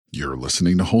You're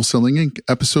listening to Wholesaling Inc.,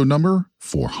 episode number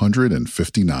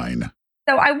 459.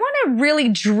 So I want to really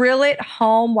drill it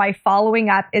home why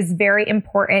following up is very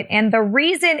important. And the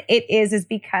reason it is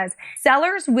because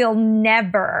sellers will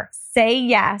never say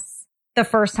yes the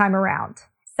first time around.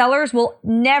 Sellers will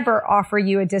never offer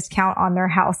you a discount on their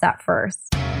house at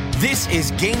first. This is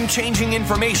game-changing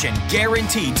information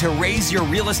guaranteed to raise your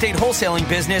real estate wholesaling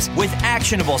business with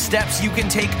actionable steps you can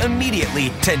take immediately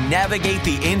to navigate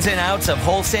the ins and outs of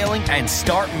wholesaling and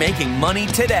start making money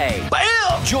today.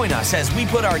 Bam! Join us as we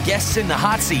put our guests in the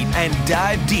hot seat and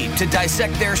dive deep to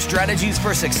dissect their strategies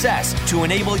for success to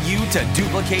enable you to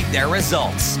duplicate their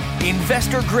results.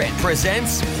 Investor Grit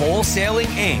presents Wholesaling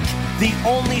Inc., the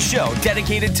only show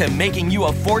dedicated to making you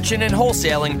a fortune in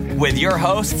wholesaling with your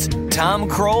hosts, Tom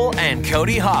Kroll and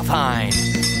Cody Hoffheim.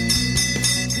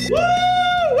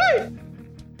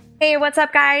 Hey, what's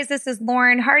up, guys? This is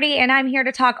Lauren Hardy, and I'm here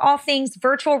to talk all things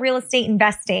virtual real estate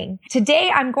investing.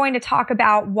 Today, I'm going to talk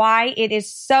about why it is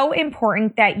so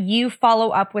important that you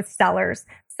follow up with sellers.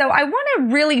 So I want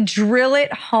to really drill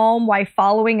it home why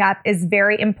following up is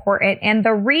very important. And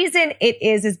the reason it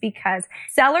is because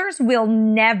sellers will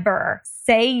never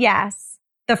say yes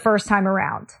the first time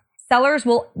around. Sellers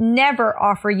will never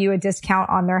offer you a discount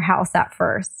on their house at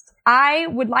first. I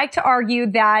would like to argue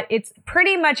that it's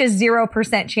pretty much a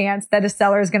 0% chance that a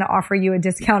seller is going to offer you a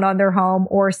discount on their home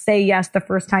or say yes the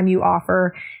first time you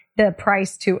offer the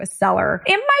price to a seller.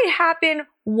 It might happen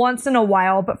once in a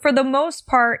while, but for the most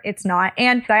part, it's not.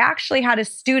 And I actually had a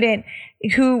student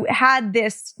who had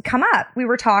this come up. We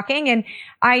were talking and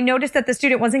I noticed that the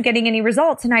student wasn't getting any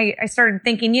results. And I started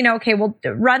thinking, okay, well,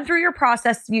 run through your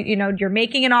process. You're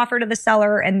making an offer to the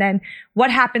seller. And then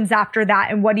what happens after that?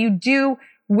 And what do you do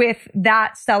with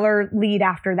that seller lead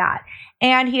after that?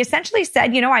 And he essentially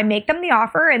said, I make them the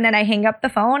offer and then I hang up the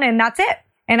phone and that's it.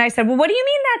 And I said, well, what do you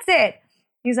mean that's it?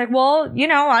 He's like, well,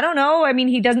 I don't know. I mean,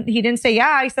 he didn't say,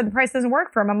 yeah. He said the price doesn't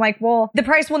work for him. I'm like, well, the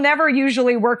price will never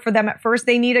usually work for them at first.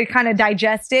 They need to kind of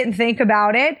digest it and think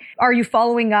about it. Are you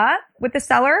following up with the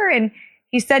seller? And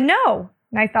he said, no.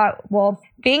 And I thought, well,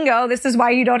 bingo, this is why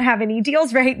you don't have any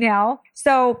deals right now.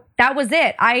 So that was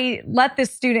it. I let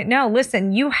this student know,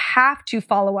 listen, you have to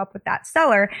follow up with that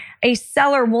seller. A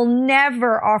seller will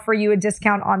never offer you a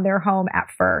discount on their home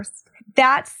at first.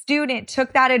 That student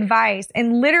took that advice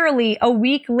and literally a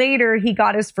week later, he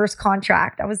got his first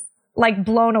contract. I was like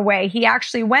blown away. He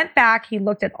actually went back. He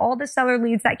looked at all the seller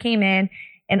leads that came in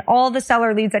and all the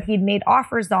seller leads that he'd made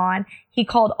offers on. He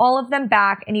called all of them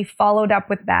back and he followed up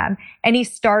with them and he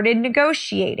started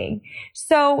negotiating.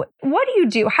 So what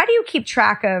do? How do you keep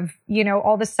track of,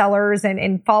 all the sellers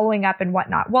and following up and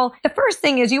whatnot? Well, the first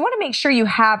thing is you want to make sure you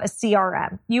have a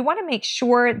CRM. You want to make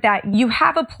sure that you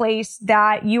have a place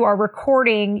that you are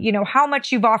recording, how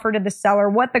much you've offered to the seller,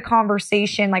 what the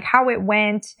conversation, like how it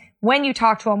went, when you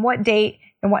talked to them, what date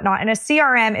and whatnot. And a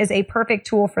CRM is a perfect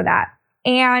tool for that.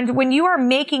 And when you are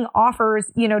making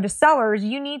offers, to sellers,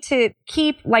 you need to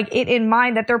keep it in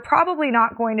mind that they're probably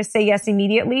not going to say yes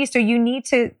immediately. So you need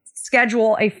to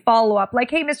schedule a follow-up like,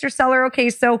 hey, Mr. Seller,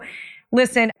 okay, so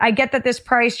listen, I get that this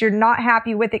price, you're not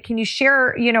happy with it. Can you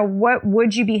share, what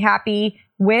would you be happy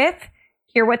with?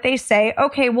 Hear what they say.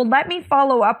 Okay, well, let me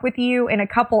follow up with you in a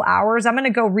couple hours. I'm going to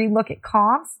go relook at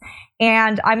comps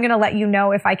and I'm going to let you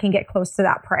know if I can get close to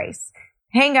that price.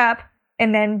 Hang up.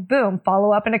 And then boom,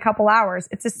 follow up in a couple hours.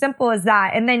 It's as simple as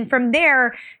that. And then from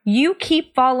there, you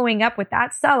keep following up with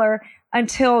that seller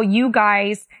until you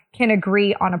guys can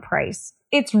agree on a price.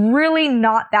 It's really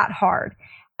not that hard.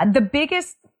 The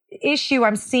biggest issue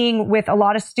I'm seeing with a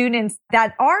lot of students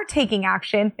that are taking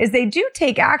action is they do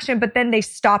take action, but then they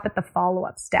stop at the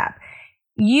follow-up step.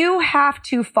 You have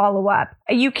to follow up.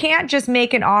 You can't just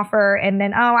make an offer and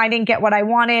then, I didn't get what I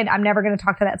wanted. I'm never going to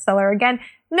talk to that seller again.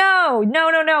 No,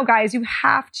 guys. You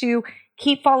have to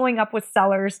keep following up with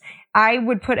sellers. I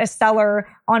would put a seller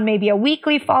on maybe a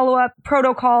weekly follow-up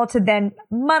protocol to then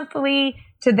monthly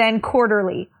to then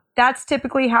quarterly. That's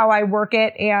typically how I work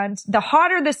it. And the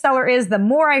hotter the seller is, the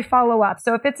more I follow up.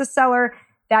 So if it's a seller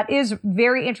that is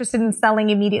very interested in selling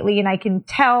immediately and I can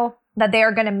tell that they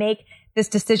are going to make this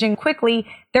decision quickly,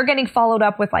 they're getting followed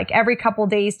up with every couple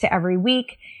days to every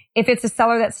week. If it's a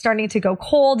seller that's starting to go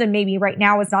cold and maybe right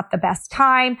now is not the best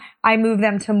time, I move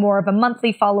them to more of a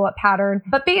monthly follow-up pattern.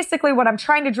 But basically what I'm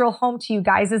trying to drill home to you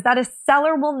guys is that a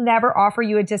seller will never offer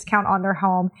you a discount on their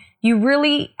home. You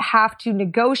really have to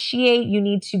negotiate. You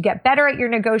need to get better at your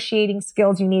negotiating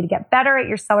skills. You need to get better at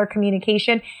your seller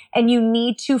communication and you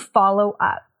need to follow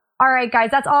up. All right, guys,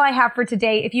 that's all I have for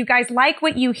today. If you guys like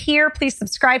what you hear, please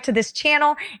subscribe to this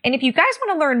channel. And if you guys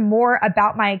want to learn more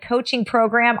about my coaching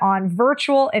program on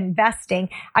virtual investing,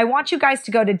 I want you guys to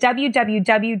go to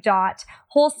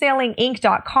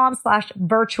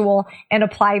www.wholesalinginc.com/virtual and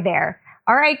apply there.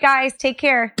 All right, guys, take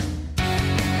care.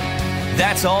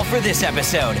 That's all for this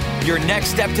episode. Your next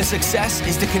step to success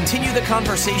is to continue the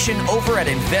conversation over at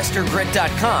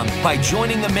InvestorGrit.com by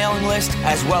joining the mailing list,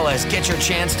 as well as get your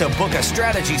chance to book a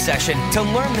strategy session to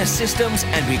learn the systems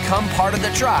and become part of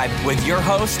the tribe with your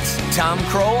hosts, Tom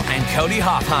Kroll and Cody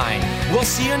Hofhine. We'll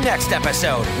see you next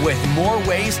episode with more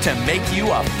ways to make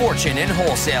you a fortune in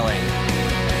wholesaling.